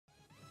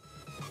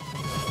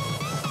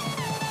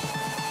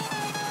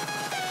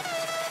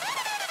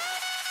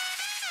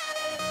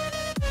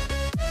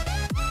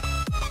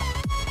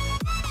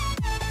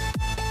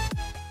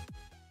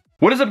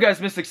What is up, guys?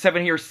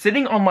 Mystic7 here,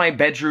 sitting on my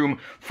bedroom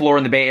floor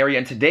in the Bay Area,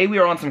 and today we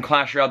are on some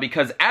Clash Royale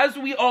because, as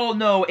we all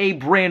know, a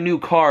brand new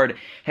card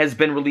has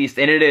been released,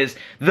 and it is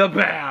the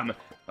BAM!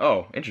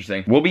 Oh,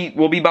 interesting. We'll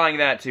be buying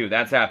that too.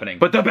 That's happening.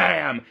 But the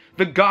BAM!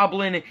 The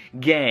Goblin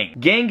Gang.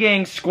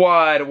 Gang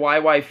Squad,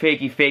 YY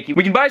Fakey.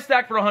 We can buy a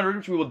stack for 100,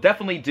 which we will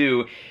definitely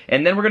do,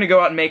 and then we're gonna go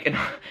out and make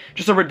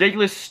just a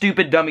ridiculous,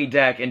 stupid, dummy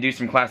deck and do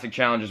some classic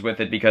challenges with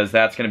it because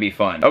that's gonna be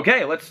fun.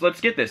 Okay,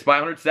 let's get this. Buy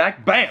 100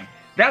 stack. BAM!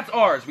 That's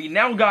ours. We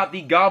now got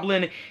the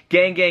Goblin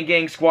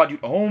Gang Squad.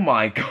 Oh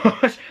my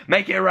gosh.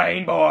 Make it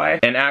rain, boy.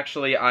 And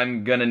actually,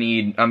 I'm gonna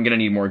need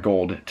more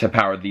gold to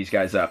power these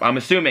guys up. I'm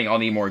assuming I'll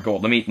need more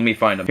gold. Let me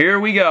find them. Here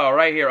we go,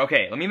 right here.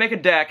 Okay, let me make a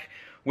deck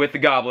with the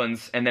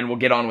goblins, and then we'll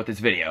get on with this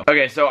video.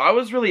 Okay, so I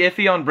was really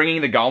iffy on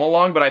bringing the golem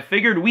along, but I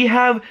figured we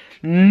have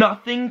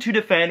nothing to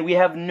defend. We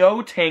have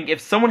no tank.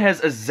 If someone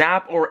has a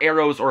zap or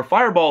arrows or a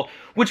fireball,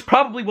 which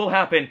probably will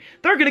happen,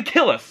 they're gonna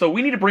kill us. So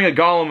we need to bring a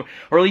golem,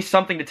 or at least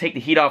something to take the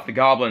heat off the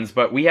goblins,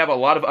 but we have a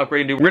lot of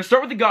upgrading to do. We're gonna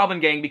start with the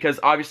Goblin Gang because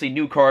obviously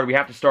new card, we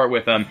have to start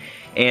with them.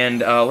 And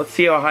let's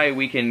see how high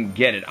we can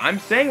get it. I'm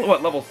saying,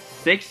 what, level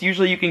 6?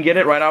 Usually you can get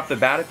it right off the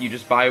bat if you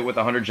just buy it with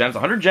 100 gems.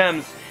 100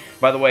 gems,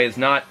 by the way, is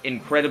not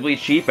incredibly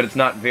cheap, but it's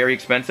not very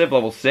expensive.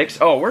 Level 6.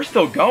 Oh, we're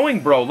still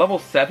going, bro. Level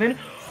 7?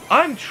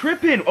 I'm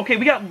tripping. Okay,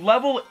 we got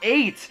level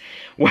 8.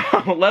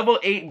 Wow, level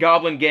 8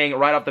 Goblin Gang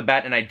right off the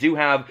bat, and I do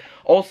have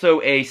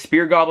also a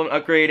Spear Goblin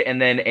upgrade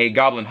and then a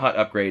Goblin Hut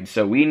upgrade,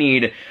 so we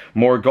need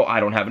more gold. I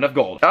don't have enough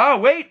gold. Oh,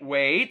 wait,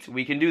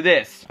 we can do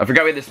this. I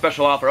forgot we had this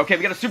special offer. Okay,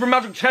 we got a Super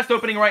Magical chest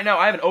opening right now.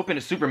 I haven't opened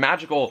a Super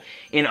Magical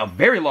in a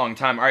very long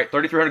time. All right,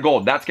 3,300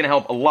 gold. That's gonna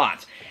help a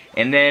lot.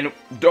 And then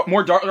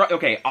more dark.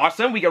 Okay,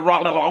 awesome. We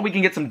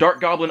can get some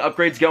Dark Goblin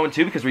upgrades going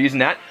too because we're using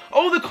that.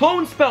 Oh, the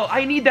clone spell.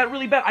 I need that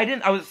really bad.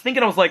 I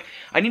was like,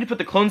 I need to put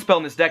the clone spell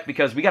in this deck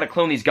because we got to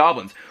clone these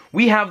goblins.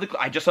 We have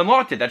I just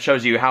unlocked it. That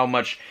shows you how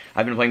much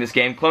I've been playing this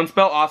game. Clone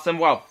spell, awesome.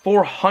 Wow,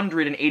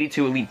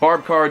 482 Elite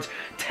Barb cards,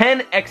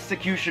 10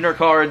 Executioner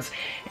cards,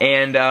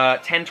 and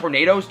 10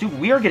 Tornadoes. Dude,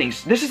 we are getting.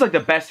 This is like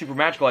the best Super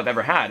Magical I've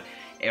ever had.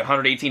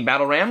 118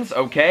 Battle Rams.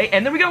 Okay,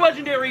 and then we got a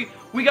Legendary.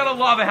 We got a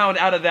Lava Hound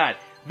out of that.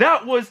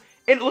 That was,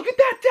 and look at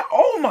that,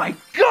 oh my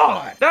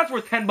god! That's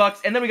worth 10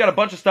 bucks, and then we got a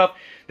bunch of stuff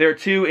there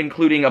too,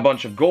 including a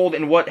bunch of gold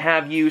and what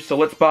have you, so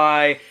let's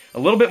buy a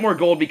little bit more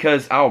gold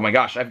because, oh my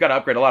gosh, I've got to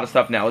upgrade a lot of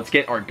stuff now. Let's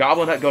get our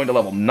Goblin Hut going to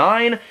level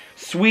 9,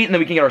 sweet, and then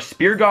we can get our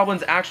Spear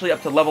Goblins actually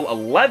up to level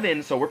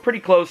 11, so we're pretty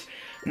close,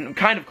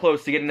 kind of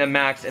close to getting them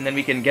max, and then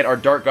we can get our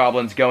Dark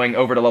Goblins going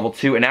over to level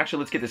 2, and actually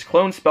let's get this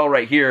clone spell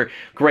right here.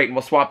 Great, and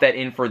we'll swap that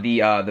in for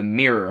the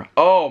mirror.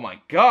 Oh my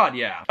god,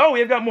 yeah. Oh,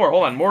 we've got more,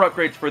 hold on, more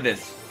upgrades for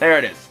this. There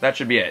it is, that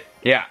should be it.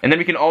 Yeah, and then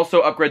we can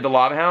also upgrade the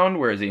Lava Hound,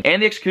 where is he?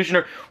 And the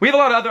Executioner. We have a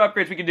lot of other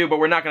upgrades we can do, but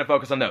we're not going to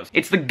focus on those.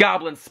 It's the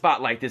Goblin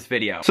Spotlight this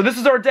video. So this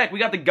is our deck. We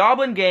got the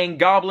Goblin Gang,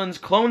 Goblins,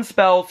 Clone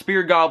Spell,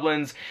 Spear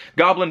Goblins,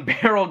 Goblin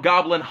Barrel,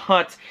 Goblin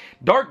Hut,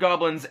 Dark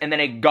Goblins, and then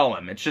a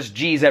Golem. It's just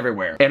G's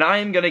everywhere. And I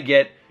am going to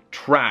get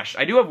trashed.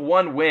 I do have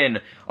one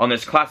win on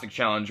this classic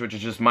challenge, which is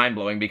just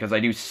mind-blowing because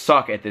I do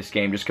suck at this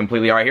game just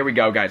completely. Alright, here we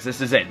go, guys.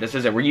 This is it. This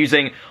is it. We're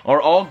using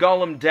our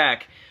all-Golem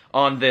deck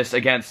on this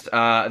against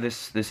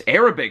this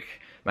Arabic.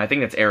 I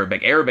think that's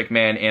Arabic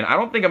man, and I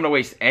don't think I'm gonna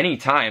waste any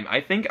time. I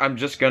think I'm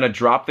just gonna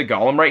drop the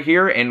Golem right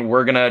here, and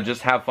we're gonna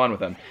just have fun with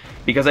him.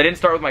 Because I didn't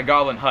start with my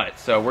Goblin Hut,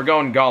 so we're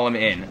going Golem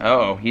in.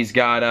 Uh-oh, he's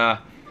got that.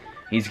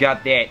 He's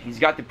got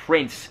the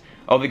Prince.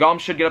 Oh, the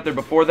Golem should get up there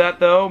before that,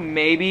 though,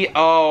 maybe.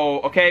 Oh,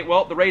 okay,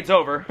 well, the raid's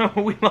over.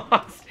 We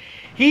lost.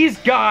 He's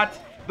got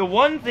the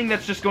one thing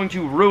that's just going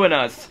to ruin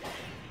us,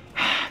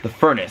 the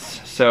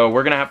Furnace. So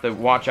we're gonna have to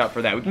watch out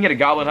for that. We can get a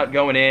Goblin Hut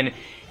going in.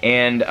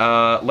 And,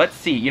 let's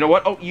see. You know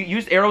what? Oh, you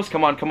used arrows.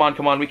 Come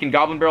on. We can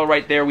Goblin Barrel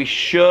right there. We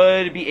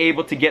should be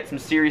able to get some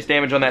serious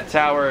damage on that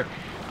tower.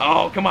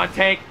 Oh, come on,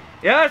 tank.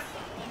 Yes!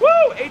 Woo!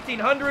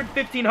 1,800,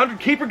 1,500.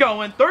 Keep her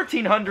going.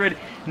 1,300.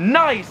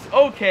 Nice.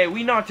 Okay,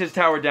 we knocked his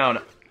tower down.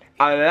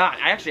 I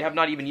actually have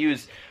not even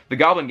used the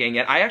Goblin Gang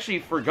yet. I actually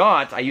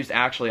forgot. I used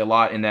actually a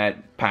lot in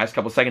that past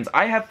couple seconds.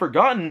 I have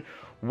forgotten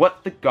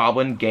what the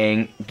Goblin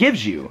Gang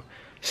gives you.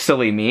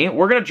 Silly me.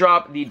 We're going to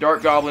drop the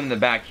Dark Goblin in the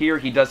back here.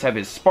 He does have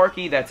his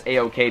Sparky. That's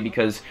a-okay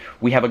because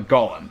we have a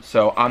Golem.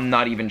 So I'm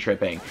not even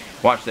tripping.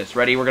 Watch this.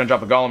 Ready? We're going to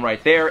drop a Golem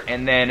right there.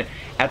 And then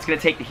that's going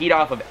to take the heat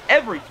off of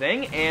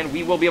everything. And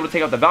we will be able to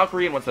take out the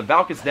Valkyrie. And once the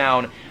Valk is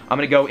down, I'm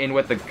going to go in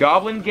with the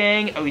Goblin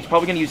Gang. Oh, he's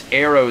probably going to use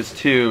arrows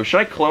too. Should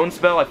I clone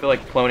spell? I feel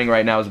like cloning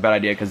right now is a bad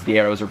idea because the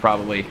arrows are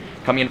probably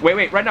coming in.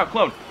 Wait. Right now.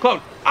 Clone.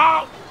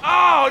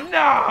 Oh,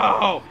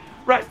 no!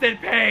 Rest in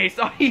peace.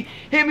 Oh, he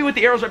hit me with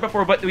the arrows right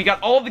before, but we got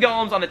all of the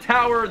golems on the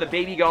tower, the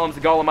baby golems, the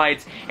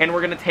golemites, and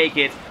we're going to take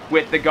it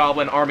with the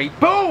goblin army.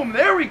 Boom!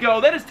 There we go.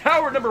 That is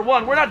tower number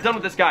 1. We're not done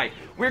with this guy.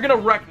 We're gonna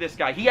wreck this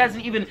guy. He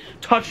hasn't even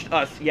touched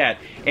us yet,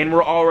 and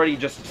we're already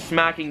just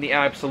smacking the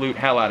absolute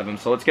hell out of him.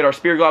 So let's get our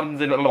spear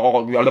goblins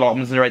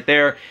in right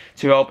there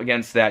to help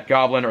against that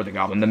goblin, or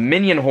the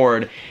minion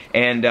horde,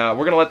 and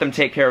we're gonna let them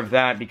take care of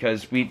that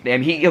because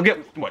he'll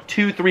get what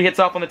 2-3 hits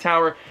off on the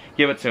tower.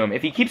 Give it to him.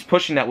 If he keeps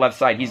pushing that left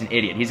side, he's an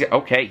idiot.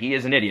 Okay, he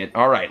is an idiot.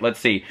 All right, let's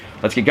see.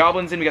 Let's get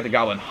goblins in. We got the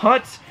goblin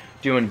hut.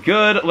 Doing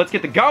good. Let's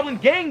get the goblin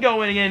gang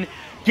going in.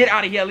 Get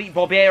out of here, elite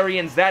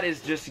barbarians. That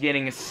is just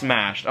getting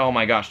smashed. Oh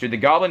my gosh, dude. The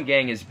goblin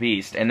gang is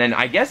beast. And then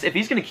I guess if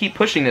he's going to keep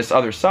pushing this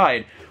other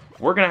side,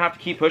 we're going to have to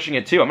keep pushing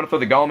it too. I'm going to throw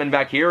the golem in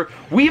back here.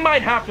 We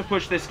might have to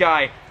push this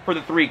guy for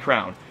the 3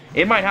 crown.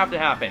 It might have to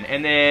happen.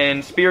 And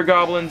then spear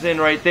goblins in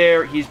right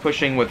there. He's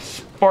pushing with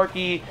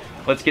Sparky.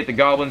 Let's get the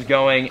goblins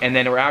going, and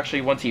then we're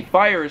actually, once he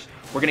fires,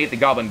 we're going to get the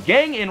goblin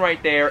gang in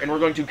right there, and we're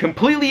going to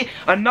completely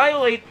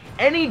annihilate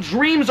any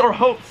dreams or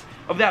hopes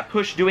of that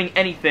push doing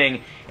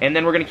anything, and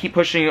then we're going to keep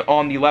pushing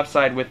on the left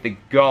side with the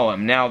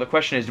golem. Now, the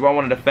question is, do I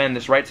want to defend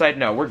this right side?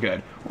 No, we're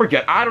good. We're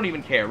good. I don't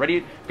even care.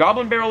 Ready?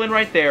 Goblin barrel in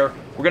right there.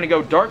 We're going to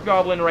go dark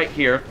goblin right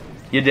here.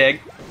 You dig?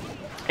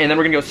 And then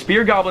we're going to go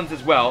spear goblins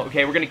as well.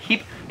 Okay, we're going to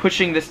keep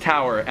pushing this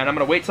tower, and I'm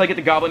going to wait till I get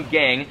the goblin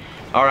gang.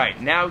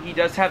 Alright, now he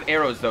does have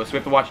arrows, though, so we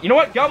have to watch. You know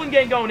what? Goblin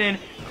gang going in.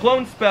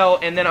 Clone spell,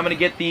 and then I'm going to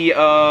get the,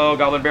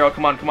 goblin barrel.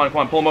 Come on, come on, come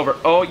on. Pull him over.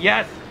 Oh,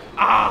 yes.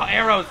 Ah,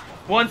 arrows.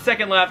 1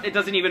 second left. It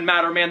doesn't even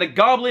matter, man. The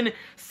goblin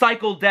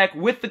cycle deck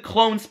with the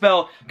clone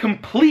spell.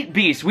 Complete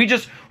beast. We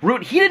just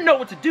root. He didn't know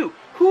what to do.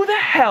 Who the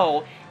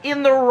hell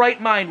in the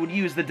right mind would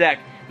use the deck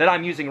that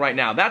I'm using right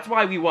now? That's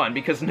why we won,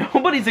 because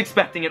nobody's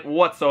expecting it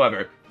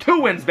whatsoever.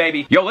 2 wins,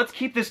 baby. Yo, let's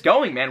keep this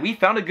going, man. We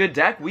found a good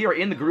deck. We are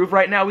in the groove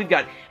right now. We've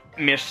got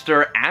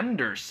Mr.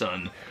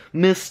 Anderson.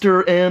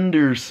 Mr.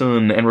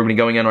 Anderson. And we're going to be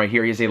going in right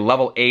here. He's a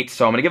level 8,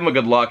 so I'm going to give him a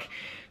good luck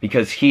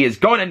because he is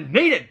going to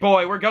need it,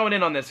 boy. We're going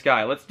in on this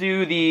guy. Let's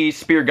do the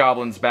spear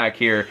goblins back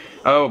here.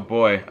 Oh,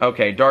 boy.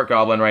 Okay, dark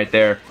goblin right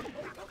there.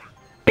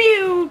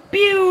 Pew,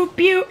 pew,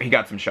 pew. He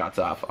got some shots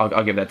off.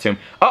 I'll give that to him.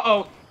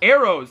 Uh-oh.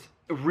 Arrows.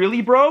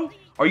 Really, bro?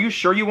 Are you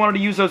sure you wanted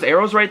to use those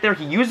arrows right there?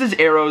 He uses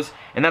arrows,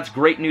 and that's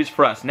great news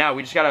for us. Now,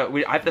 we just gotta...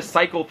 I have to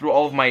cycle through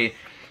all of my...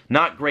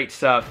 not great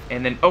stuff,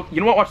 and then, oh,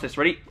 you know what, watch this,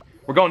 ready?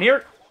 We're going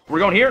here, we're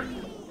going here,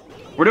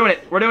 we're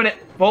doing it,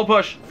 full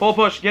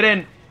push, get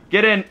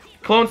in,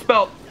 clone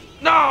spell,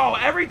 no,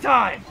 every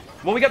time!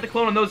 Well, we got the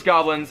clone on those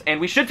goblins, and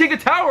we should take the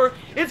tower,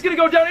 it's gonna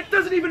go down, it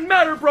doesn't even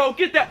matter, bro,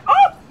 get that,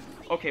 oh!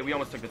 Okay, we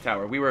almost took the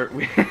tower, we were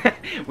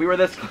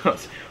this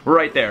close,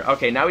 right there.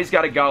 Okay, now he's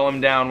got a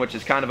golem down, which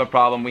is kind of a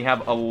problem. We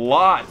have a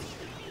lot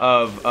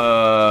of,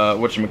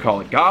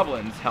 whatchamacallit,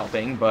 goblins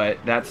helping, but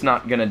that's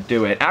not gonna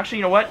do it. Actually,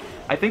 you know what?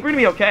 I think we're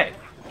gonna be okay,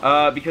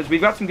 because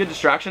we've got some good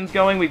distractions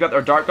going. We've got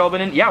our dark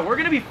goblin in. Yeah, we're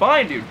gonna be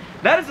fine, dude.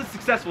 That is a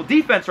successful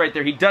defense right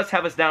there. He does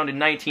have us down to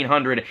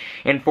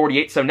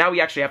 1948, so now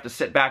we actually have to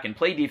sit back and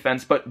play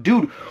defense, but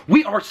dude,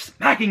 we are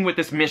smacking with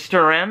this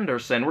Mr.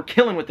 Anderson. We're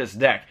killing with this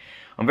deck.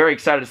 I'm very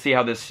excited to see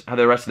how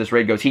the rest of this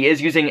raid goes. He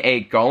is using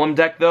a golem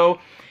deck, though,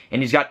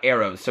 and he's got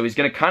arrows, so he's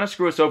going to kind of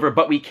screw us over,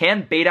 but we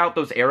can bait out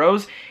those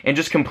arrows and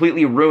just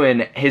completely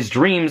ruin his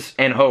dreams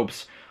and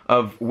hopes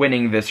of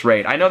winning this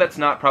raid. I know that's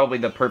not probably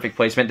the perfect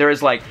placement. There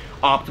is, like,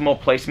 optimal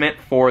placement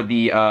for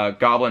the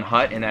goblin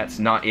hut, and that's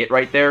not it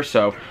right there,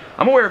 so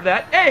I'm aware of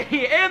that.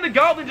 Hey, and the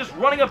goblin just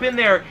running up in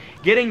there,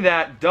 getting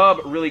that dub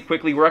really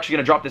quickly. We're actually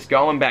going to drop this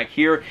golem back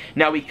here.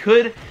 Now, we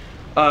could...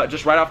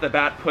 just right off the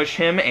bat, push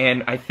him,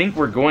 and I think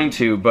we're going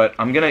to, but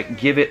I'm going to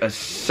give it a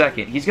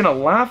second. He's going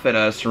to laugh at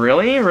us.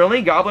 Really?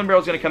 Really? Goblin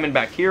Barrel's going to come in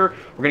back here.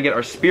 We're going to get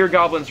our spear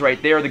goblins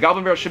right there. The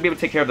Goblin Barrel should be able to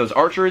take care of those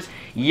archers.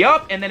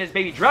 Yup, and then his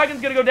baby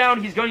dragon's going to go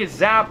down. He's going to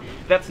zap.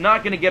 That's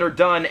not going to get her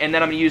done, and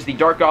then I'm going to use the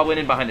Dark Goblin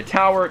in behind the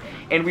tower,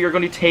 and we are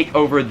going to take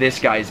over this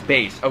guy's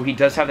base. Oh, he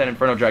does have that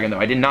Inferno Dragon,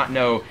 though. I did not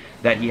know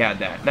that he had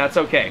that. That's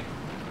okay.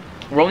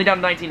 We're only down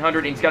to 1900,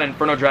 and he's got an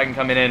Inferno Dragon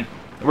coming in.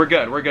 We're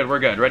good, we're good, we're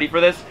good. Ready for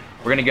this?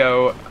 We're going to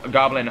go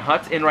Goblin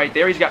Hut in right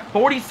there. He's got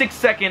 46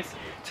 seconds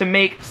to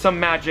make some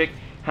magic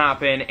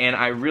happen, and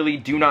I really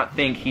do not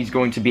think he's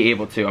going to be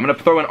able to. I'm going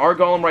to throw an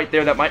R-Golem right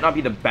there. That might not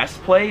be the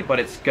best play, but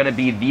it's going to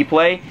be the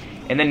play.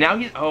 And then now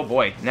he's... oh,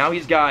 boy. Now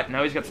he's got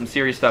some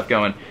serious stuff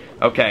going.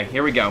 Okay,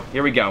 here we go.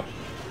 Here we go.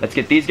 Let's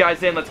get these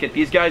guys in. Let's get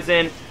these guys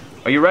in.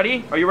 Are you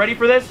ready? Are you ready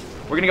for this?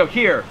 We're going to go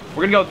here.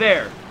 We're going to go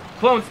there.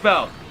 Clone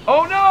Spell.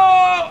 Oh,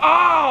 no!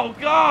 Oh,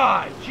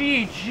 God!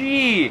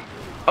 GG!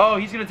 Oh,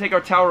 he's going to take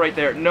our tower right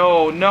there.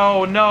 No,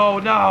 no, no,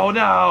 no,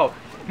 no.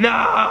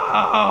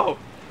 No!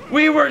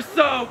 We were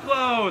so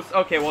close!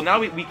 Okay, well, now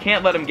we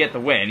can't let him get the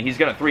win. He's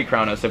going to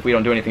 3-crown us if we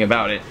don't do anything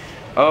about it.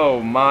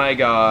 Oh, my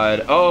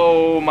God.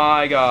 Oh,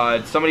 my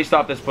God. Somebody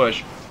stop this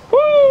push.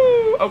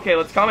 Woo! Okay,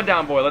 let's calm it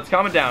down, boy. Let's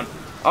calm it down.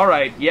 All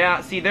right,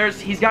 yeah, see,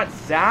 he's got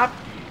Zap,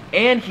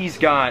 and he's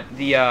got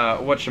the,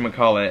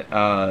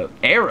 whatchamacallit,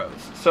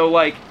 arrows. So,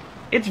 like,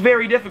 it's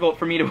very difficult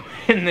for me to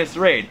win this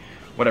raid.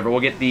 Whatever, we'll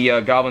get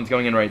the goblins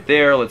going in right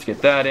there. Let's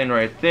get that in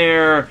right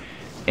there.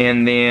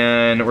 And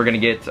then we're going to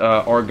get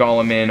our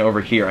golem in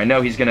over here. I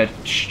know he's going to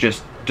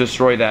just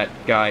destroy that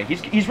guy.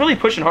 He's really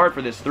pushing hard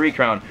for this 3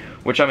 crown,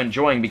 which I'm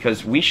enjoying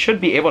because we should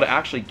be able to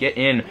actually get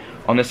in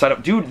on this side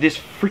of, dude, this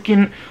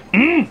freaking,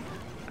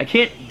 I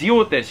can't deal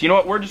with this. You know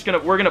what,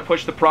 we're gonna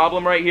push the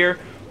problem right here.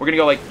 We're gonna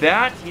go like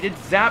that. He did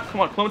zap,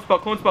 come on, clone spell,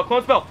 clone spell,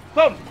 clone spell,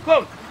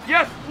 clone,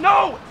 yes,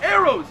 no,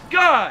 arrows,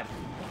 God.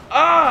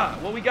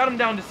 Well, we got him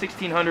down to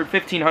 1600,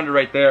 1500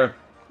 right there.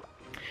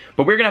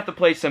 But we're going to have to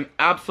play some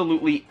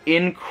absolutely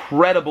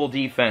incredible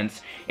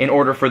defense in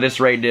order for this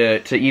raid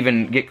to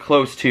even get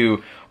close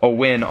to a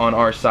win on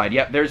our side.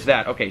 Yep, there's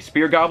that. Okay,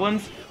 spear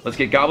goblins. Let's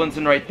get goblins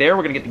in right there.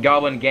 We're going to get the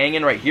goblin gang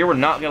in right here. We're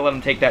not going to let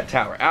them take that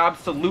tower.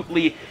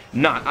 Absolutely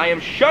not. I am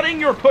shutting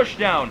your push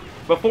down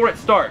before it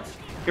starts.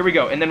 Here we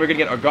go. And then we're going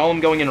to get our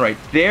golem going in right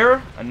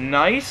there.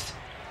 Nice.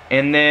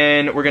 And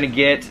then we're going to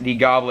get the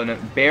goblin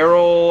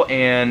barrel.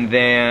 And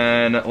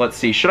then, let's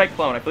see. Should I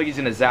clone? I feel like he's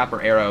going to zap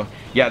or arrow.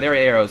 Yeah, there are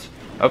arrows.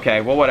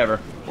 Okay, well, whatever.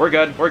 We're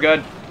good. We're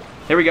good.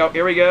 Here we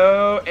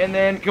go. And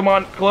then, come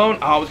on, clone.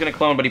 Oh, I was going to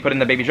clone, but he put in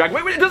the baby dragon.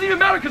 Wait, it doesn't even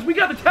matter because we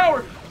got the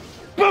tower.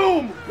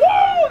 Boom!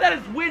 Woo! That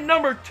is win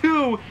number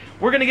 2.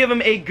 We're going to give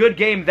him a good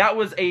game. That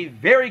was a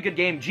very good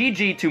game.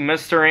 GG to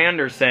Mr.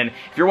 Anderson.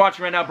 If you're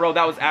watching right now, bro,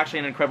 that was actually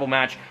an incredible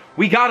match.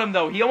 We got him,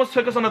 though. He almost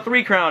took us on the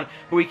 3 crown,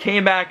 but we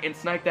came back and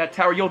sniped that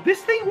tower. Yo,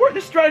 this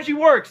strategy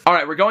works. All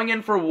right, we're going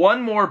in for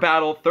one more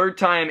battle. 3rd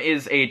time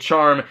is a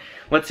charm.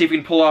 Let's see if we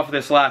can pull off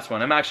this last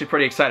one. I'm actually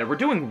pretty excited. We're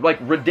doing, like,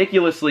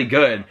 ridiculously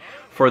good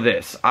for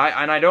this.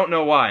 And I don't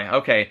know why.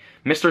 Okay,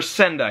 Mr.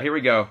 Senda, here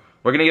we go.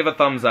 We're going to give a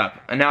thumbs up.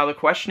 And now the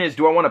question is,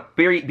 do I want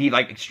to be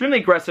like, extremely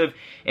aggressive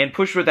and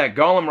push with that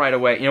golem right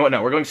away? You know what?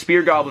 No, we're going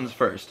spear goblins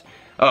first.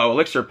 Oh,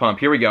 elixir pump.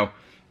 Here we go.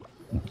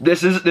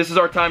 This is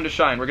our time to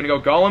shine. We're going to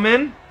go golem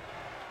in.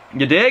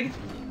 You dig?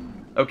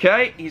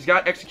 Okay, he's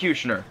got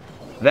executioner.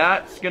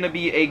 That's going to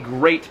be a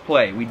great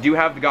play. We do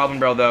have the goblin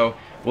barrel, though.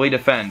 Will he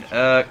defend?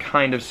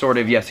 Kind of, sort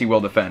of. Yes, he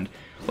will defend.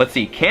 Let's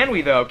see. Can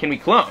we, though? Can we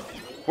clone?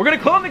 We're going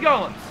to clone the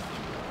golems.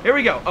 Here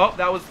we go. Oh,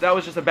 that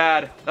was just a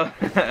bad...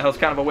 that was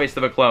kind of a waste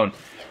of a clone.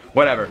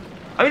 Whatever.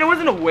 I mean, it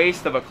wasn't a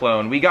waste of a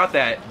clone. We got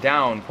that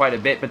down quite a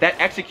bit. But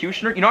that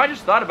executioner... You know, I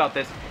just thought about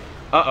this.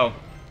 Uh-oh.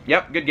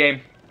 Yep, good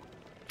game.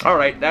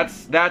 Alright,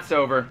 that's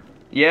over.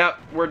 Yep,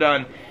 we're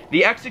done.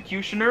 The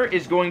executioner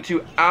is going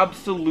to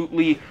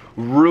absolutely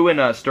ruin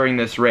us during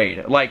this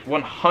raid. Like,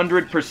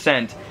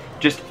 100%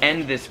 just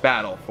end this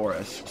battle for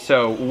us.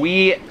 So,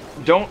 we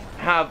don't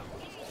have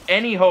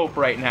any hope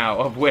right now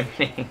of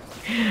winning.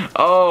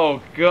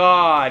 Oh,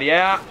 God,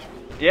 yeah.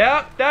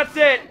 Yeah, that's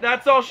it.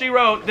 That's all she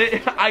wrote.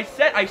 I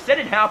said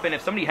it happened.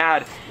 If somebody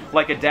had,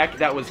 like, a deck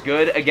that was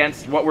good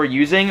against what we're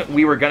using,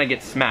 we were gonna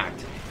get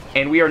smacked.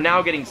 And we are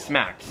now getting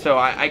smacked. So,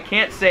 I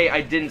can't say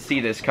I didn't see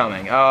this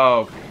coming.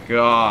 Oh,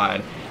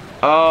 God.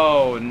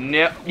 Oh,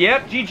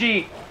 yep,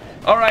 GG.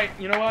 Alright,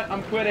 you know what?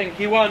 I'm quitting.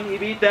 He won. He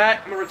beat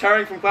that. I'm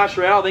retiring from Clash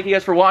Royale. Thank you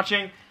guys for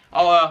watching.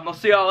 I'll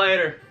see y'all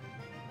later.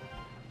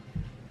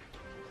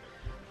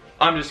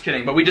 I'm just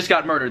kidding, but we just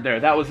got murdered there.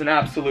 That was an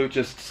absolute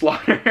just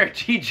slaughter.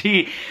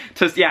 GG.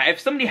 Just, yeah, if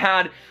somebody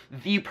had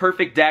the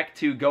perfect deck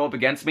to go up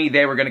against me,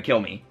 they were gonna kill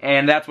me.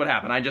 And that's what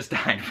happened. I just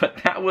died. But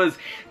that was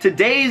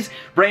today's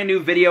brand new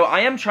video.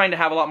 I am trying to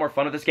have a lot more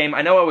fun with this game.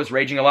 I know I was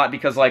raging a lot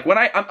because, like, when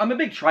I'm a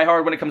big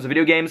tryhard when it comes to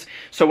video games,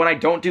 so when I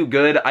don't do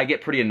good, I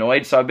get pretty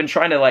annoyed. So I've been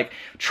trying to, like,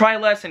 try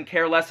less and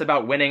care less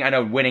about winning. I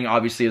know winning,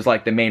 obviously, is,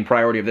 like, the main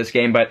priority of this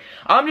game, but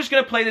I'm just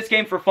gonna play this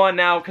game for fun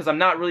now because I'm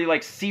not really,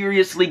 like,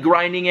 seriously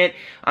grinding it.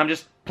 I'm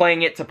just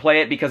playing it to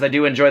play it because I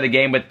do enjoy the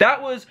game. But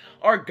that was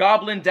our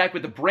Goblin deck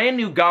with the brand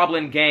new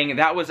Goblin gang.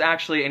 That was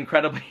actually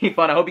incredibly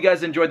fun. I hope you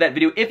guys enjoyed that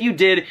video. If you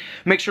did,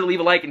 make sure to leave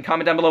a like and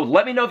comment down below.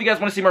 Let me know if you guys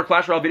want to see more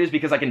Clash Royale videos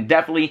because I can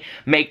definitely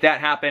make that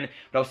happen.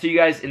 But I'll see you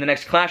guys in the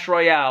next Clash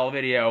Royale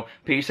video.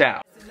 Peace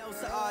out.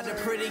 All the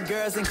pretty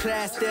girls in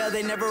class still,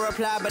 they never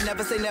reply, but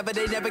never say never,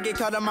 they never get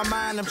caught on my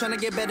mind. I'm trying to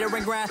get better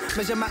and grind,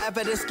 measure my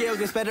effort and skill,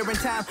 gets better in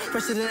time,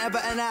 fresher than ever,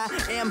 and I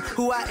am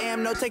who I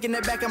am, no taking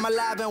it back, I'm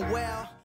alive and well.